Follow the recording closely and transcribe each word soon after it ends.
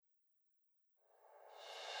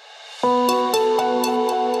Did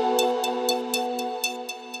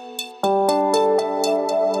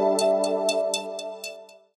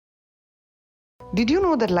you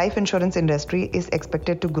know that life insurance industry is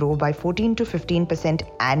expected to grow by 14 to 15%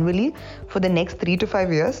 annually for the next 3 to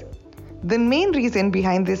 5 years? The main reason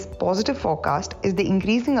behind this positive forecast is the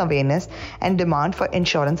increasing awareness and demand for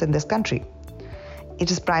insurance in this country. It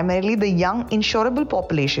is primarily the young insurable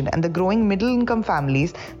population and the growing middle-income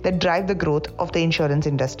families that drive the growth of the insurance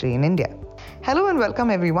industry in India. Hello and welcome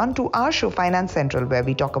everyone to our show Finance Central, where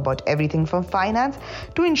we talk about everything from finance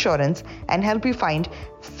to insurance and help you find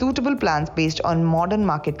suitable plans based on modern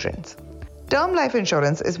market trends. Term life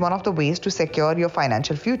insurance is one of the ways to secure your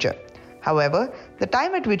financial future. However, the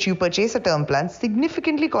time at which you purchase a term plan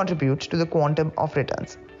significantly contributes to the quantum of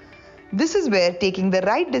returns. This is where taking the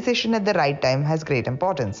right decision at the right time has great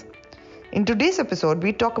importance. In today's episode,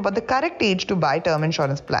 we talk about the correct age to buy term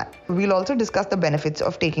insurance plan. We'll also discuss the benefits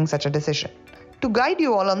of taking such a decision. To guide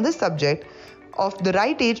you all on this subject of the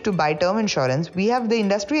right age to buy term insurance, we have the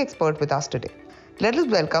industry expert with us today. Let us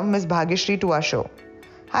welcome Ms. Bhagyashree to our show.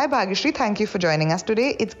 Hi Bhagyashree, thank you for joining us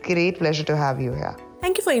today. It's a great pleasure to have you here.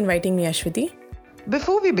 Thank you for inviting me, Ashwati.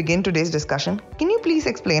 Before we begin today's discussion, can you please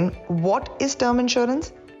explain what is term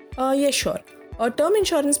insurance? Yes, sure. A term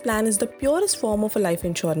insurance plan is the purest form of a life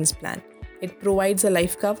insurance plan. It provides a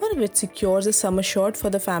life cover which secures a sum assured for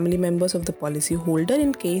the family members of the policy holder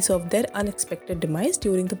in case of their unexpected demise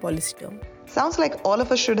during the policy term. Sounds like all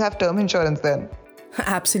of us should have term insurance then.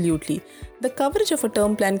 Absolutely. The coverage of a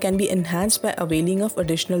term plan can be enhanced by availing of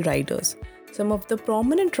additional riders. Some of the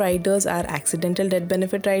prominent riders are accidental death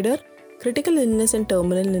benefit rider, critical illness and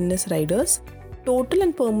terminal illness riders, total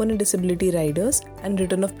and permanent disability riders, and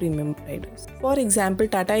return of premium riders. For example,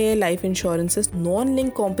 Tata AI Life Insurance's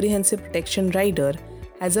non-linked comprehensive protection rider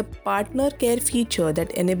has a partner care feature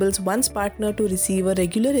that enables one's partner to receive a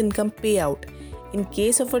regular income payout in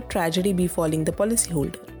case of a tragedy befalling the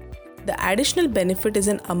policyholder. The additional benefit is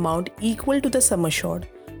an amount equal to the sum assured,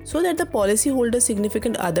 so that the policyholder's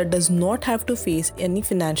significant other does not have to face any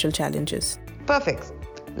financial challenges. Perfect.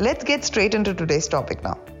 Let's get straight into today's topic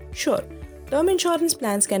now. Sure. Term insurance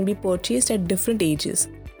plans can be purchased at different ages.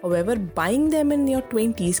 However, buying them in your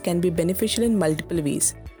 20s can be beneficial in multiple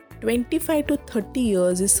ways. 25 to 30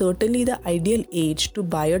 years is certainly the ideal age to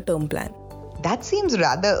buy a term plan. That seems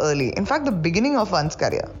rather early. In fact, the beginning of one's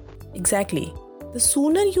career. Exactly. The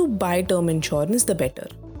sooner you buy term insurance, the better.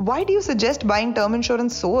 Why do you suggest buying term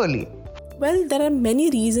insurance so early? Well, there are many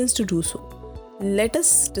reasons to do so. Let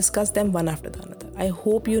us discuss them one after the another. I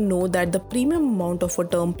hope you know that the premium amount of a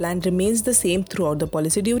term plan remains the same throughout the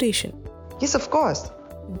policy duration. Yes, of course.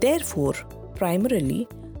 Therefore, primarily,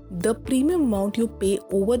 the premium amount you pay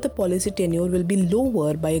over the policy tenure will be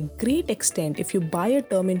lower by a great extent if you buy a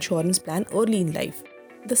term insurance plan early in life.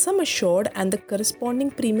 The sum assured and the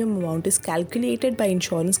corresponding premium amount is calculated by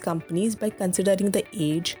insurance companies by considering the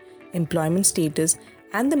age, employment status,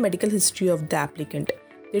 and the medical history of the applicant.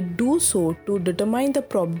 They do so to determine the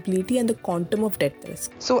probability and the quantum of death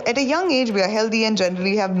risk. So at a young age, we are healthy and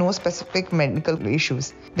generally have no specific medical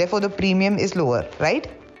issues. Therefore, the premium is lower, right?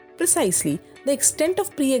 Precisely. The extent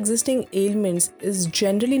of pre-existing ailments is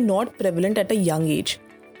generally not prevalent at a young age.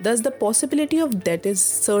 Thus, the possibility of death is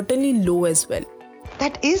certainly low as well.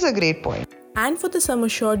 That is a great point. And for the sum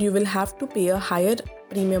assured, you will have to pay a higher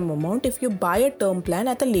premium amount if you buy a term plan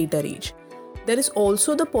at a later age. There is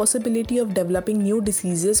also the possibility of developing new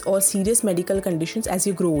diseases or serious medical conditions as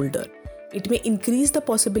you grow older. It may increase the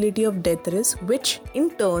possibility of death risk, which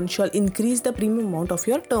in turn shall increase the premium amount of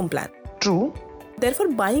your term plan. True. Therefore,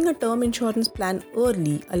 buying a term insurance plan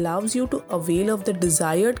early allows you to avail of the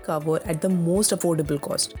desired cover at the most affordable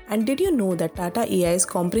cost. And did you know that Tata AI's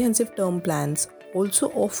comprehensive term plans also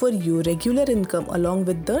offer you regular income along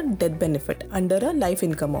with the death benefit under a life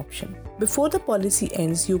income option? Before the policy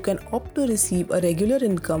ends, you can opt to receive a regular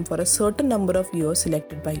income for a certain number of years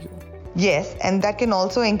selected by you. Yes, and that can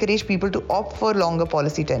also encourage people to opt for longer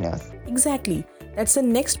policy tenures. Exactly. That's the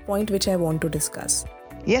next point which I want to discuss.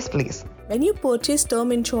 Yes, please. When you purchase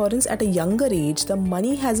term insurance at a younger age, the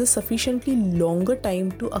money has a sufficiently longer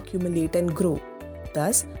time to accumulate and grow.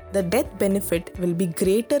 Thus, the death benefit will be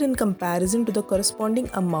greater in comparison to the corresponding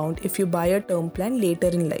amount if you buy a term plan later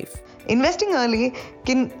in life. Investing early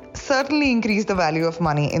can certainly increase the value of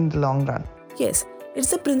money in the long run. Yes,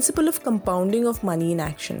 it's the principle of compounding of money in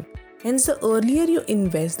action. Hence, the earlier you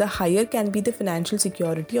invest, the higher can be the financial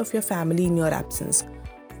security of your family in your absence.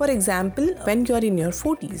 For example, when you are in your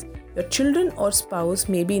 40s, your children or spouse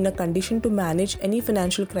may be in a condition to manage any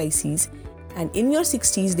financial crises, and in your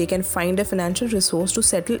 60s, they can find a financial resource to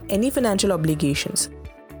settle any financial obligations.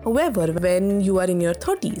 However, when you are in your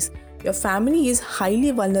 30s, your family is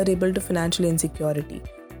highly vulnerable to financial insecurity,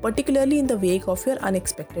 particularly in the wake of your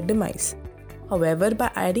unexpected demise. However,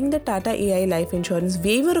 by adding the Tata AI Life Insurance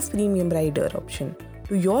waiver of premium rider option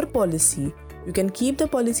to your policy, you can keep the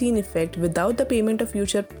policy in effect without the payment of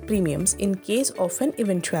future premiums in case of an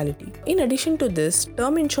eventuality. In addition to this,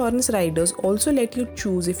 term insurance riders also let you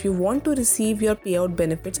choose if you want to receive your payout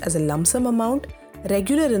benefits as a lump sum amount,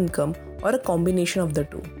 regular income, or a combination of the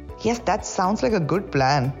two. Yes, that sounds like a good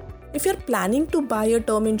plan. If you're planning to buy a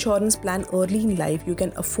term insurance plan early in life, you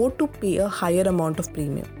can afford to pay a higher amount of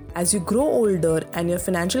premium. As you grow older and your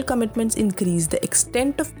financial commitments increase, the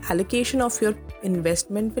extent of allocation of your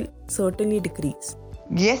investment will certainly decrease.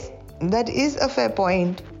 Yes, that is a fair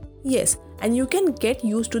point. Yes, and you can get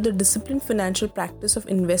used to the disciplined financial practice of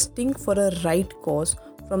investing for a right cause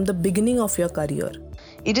from the beginning of your career.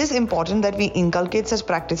 It is important that we inculcate such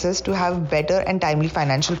practices to have better and timely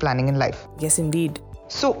financial planning in life. Yes, indeed.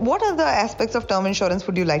 So, what other aspects of term insurance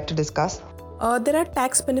would you like to discuss? There are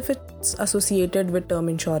tax benefits associated with term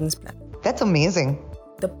insurance plan. That's amazing.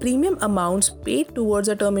 The premium amounts paid towards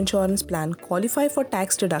a term insurance plan qualify for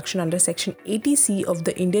tax deduction under Section 80C of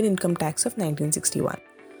the Indian Income Tax of 1961.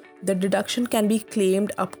 The deduction can be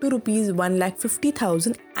claimed up to Rs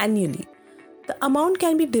 1,50,000 annually. The amount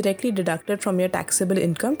can be directly deducted from your taxable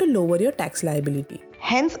income to lower your tax liability.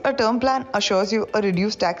 Hence, a term plan assures you a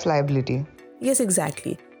reduced tax liability. Yes,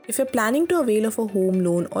 exactly. If you're planning to avail of a home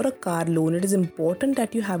loan or a car loan, it is important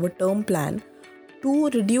that you have a term plan to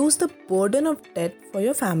reduce the burden of debt for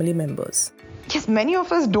your family members. Yes, many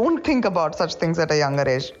of us don't think about such things at a younger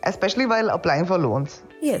age, especially while applying for loans.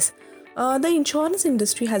 Yes, the insurance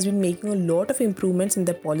industry has been making a lot of improvements in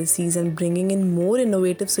their policies and bringing in more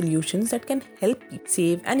innovative solutions that can help people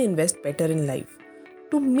save and invest better in life.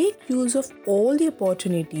 To make use of all the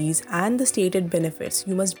opportunities and the stated benefits,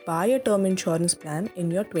 you must buy a term insurance plan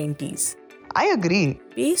in your 20s. I agree.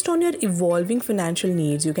 Based on your evolving financial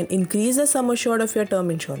needs, you can increase the sum assured of your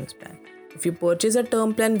term insurance plan. If you purchase a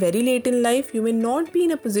term plan very late in life, you may not be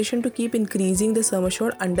in a position to keep increasing the sum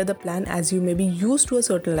assured under the plan as you may be used to a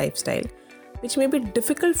certain lifestyle, which may be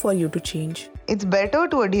difficult for you to change. It's better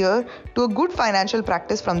to adhere to a good financial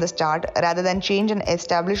practice from the start rather than change an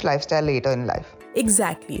established lifestyle later in life.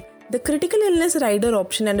 Exactly. The critical illness rider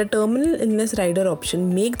option and the terminal illness rider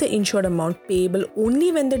option make the insured amount payable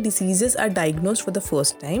only when the diseases are diagnosed for the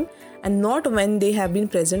first time and not when they have been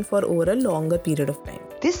present for over a longer period of time.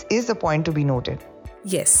 This is a point to be noted.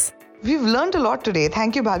 Yes. We've learned a lot today.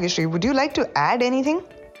 Thank you, Bhagyashree. Would you like to add anything?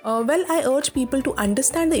 I urge people to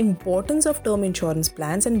understand the importance of term insurance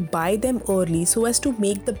plans and buy them early so as to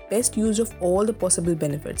make the best use of all the possible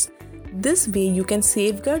benefits. This way, you can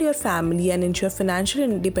safeguard your family and ensure financial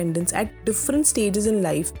independence at different stages in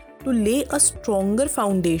life to lay a stronger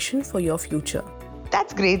foundation for your future.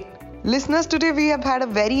 That's great. Listeners, today we have had a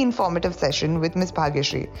very informative session with Ms.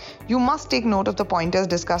 Bhagyashree. You must take note of the pointers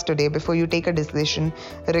discussed today before you take a decision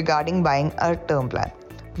regarding buying a term plan.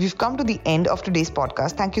 We've come to the end of today's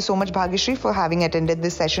podcast. Thank you so much, Bhagyashree, for having attended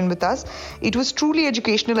this session with us. It was truly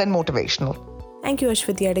educational and motivational. Thank you,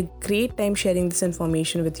 Ashwati. I had a great time sharing this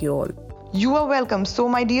information with you all. You are welcome. So,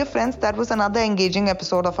 my dear friends, that was another engaging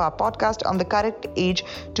episode of our podcast on the correct age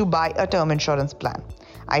to buy a term insurance plan.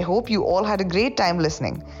 I hope you all had a great time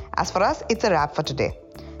listening. As for us, it's a wrap for today.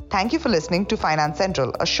 Thank you for listening to Finance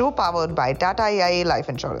Central, a show powered by Tata AIA Life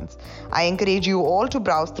Insurance. I encourage you all to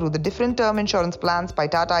browse through the different term insurance plans by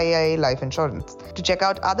Tata AIA Life Insurance. To check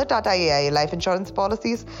out other Tata AIA life insurance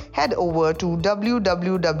policies, head over to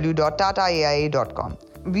www.tataaia.com.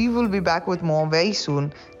 We will be back with more very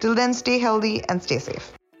soon. Till then, stay healthy and stay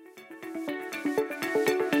safe.